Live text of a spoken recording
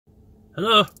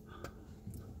Hello,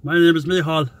 my name is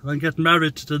Michal. I'm getting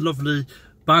married to the lovely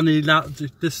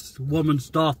this woman's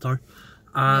daughter,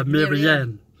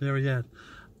 Marianne.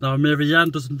 Now, Marianne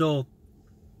doesn't know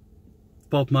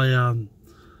about my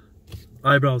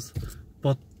eyebrows,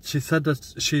 but she said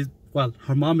that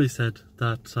her mommy said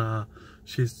that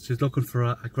she's looking for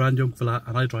a grand young fella,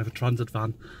 and I drive a transit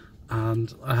van,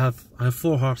 and I have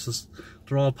 4 horses.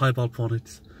 They're all piebald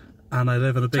ponies, and I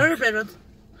live in a big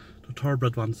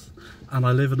thoroughbred ones, and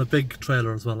I live in a big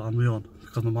trailer as well on my own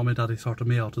because my mum and daddy sorted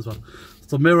me out as well.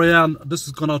 So Marianne, this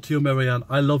is going out to you, Marianne.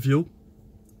 I love you.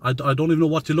 I don't even know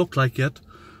what you look like yet.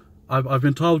 I've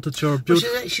been told that you're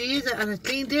beautiful. Well, she is a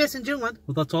clean, decent young one.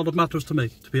 Well, that's all that matters to me,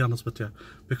 to be honest with you,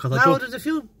 because now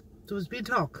there's been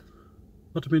talk.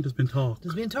 What do you mean there's been talk?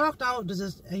 There's been talk now.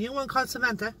 There's a young one called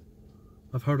Samantha.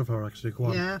 I've heard of her actually. Go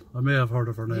on. Yeah. I may have heard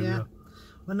of her name. Yeah.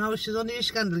 Well, now she's only a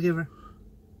scandal giver.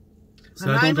 See,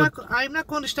 and I'm not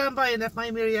going to stand by and let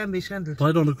my Marianne be scandaled. But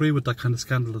I don't agree with that kind of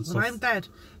scandal and stuff. Well, I'm glad,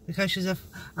 because she's a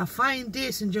fine,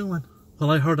 decent young one. Well,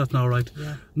 I heard that now, right?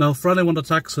 Yeah. Now, for anyone that's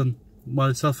asking,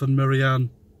 myself and Marianne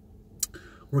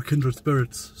were kindred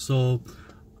spirits, so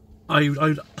I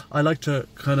like to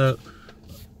kind of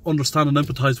understand and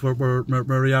empathise where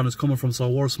Marianne is coming from, so I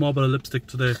wore a small bit of lipstick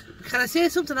today. Can I say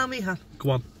something now, Michal?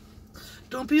 Go on.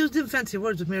 Don't be using fancy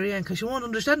words with Marianne, because you won't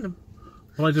understand them.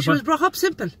 Well, she was brought up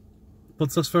simple.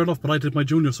 But that's fair enough, but I did my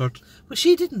junior cert. But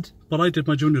she didn't. But I did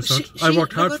my junior cert. I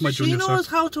worked hard for my junior cert. She knows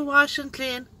how to wash and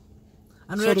clean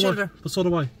and raise children. But so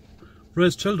do I.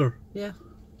 Raise children? Yeah.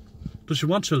 Does she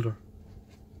want children?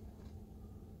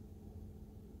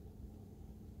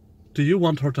 Do you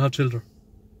want her to have children?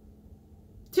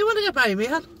 Do you want to get married,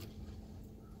 Michal?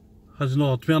 I don't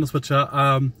know, to be honest with you.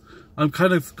 I'm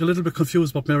kind of a little bit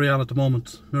confused about Marianne at the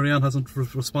moment. Marianne hasn't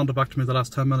responded back to me the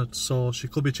last 10 minutes, so she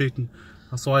could be cheating.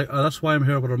 So that's why I'm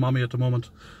here with her mommy at the moment.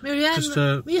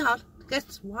 Marianne, Michal,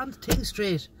 get one thing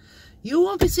straight. You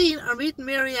won't be seeing or meeting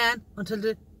Marianne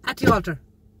until at the altar.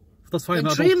 That's fine. In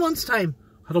 3 months' time.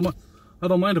 I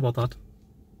don't mind about that.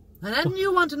 And anything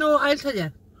you want to know, I'll tell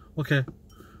you. Okay.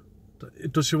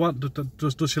 Does she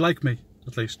like me,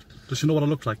 at least? Does she know what I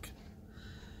look like?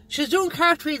 She's doing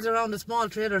cartwheels around a small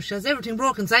trailer. She has everything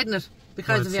broken inside in it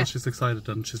because of you. So she's excited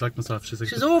then. She's like myself.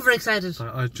 She's overexcited.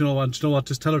 Do you know what?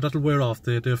 Just tell her that'll wear off.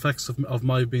 The effects of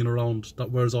my being around, that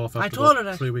wears off after I told her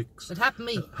that. 3 weeks. It happened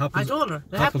to me. I told her.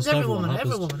 It happens to every woman.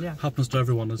 Yeah. Happens to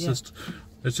everyone. It's just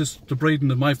the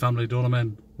breeding in my family. Do you know what I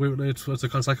mean? It's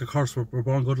like a curse. We're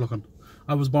born good looking.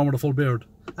 I was born with a full beard.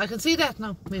 I can see that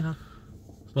now, Michal.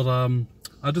 But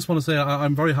I just want to say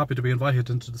I'm very happy to be invited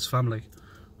into this family.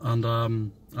 And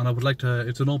I would like to.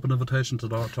 It's an open invitation to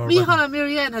our Michal and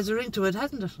Marianne has a ring to it,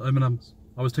 hasn't it? M&M's.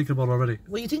 I was thinking about it already.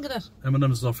 What you think of that?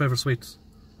 M&M's is our favourite sweets.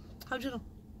 How do you know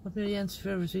what Marianne's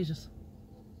favourite sweet is?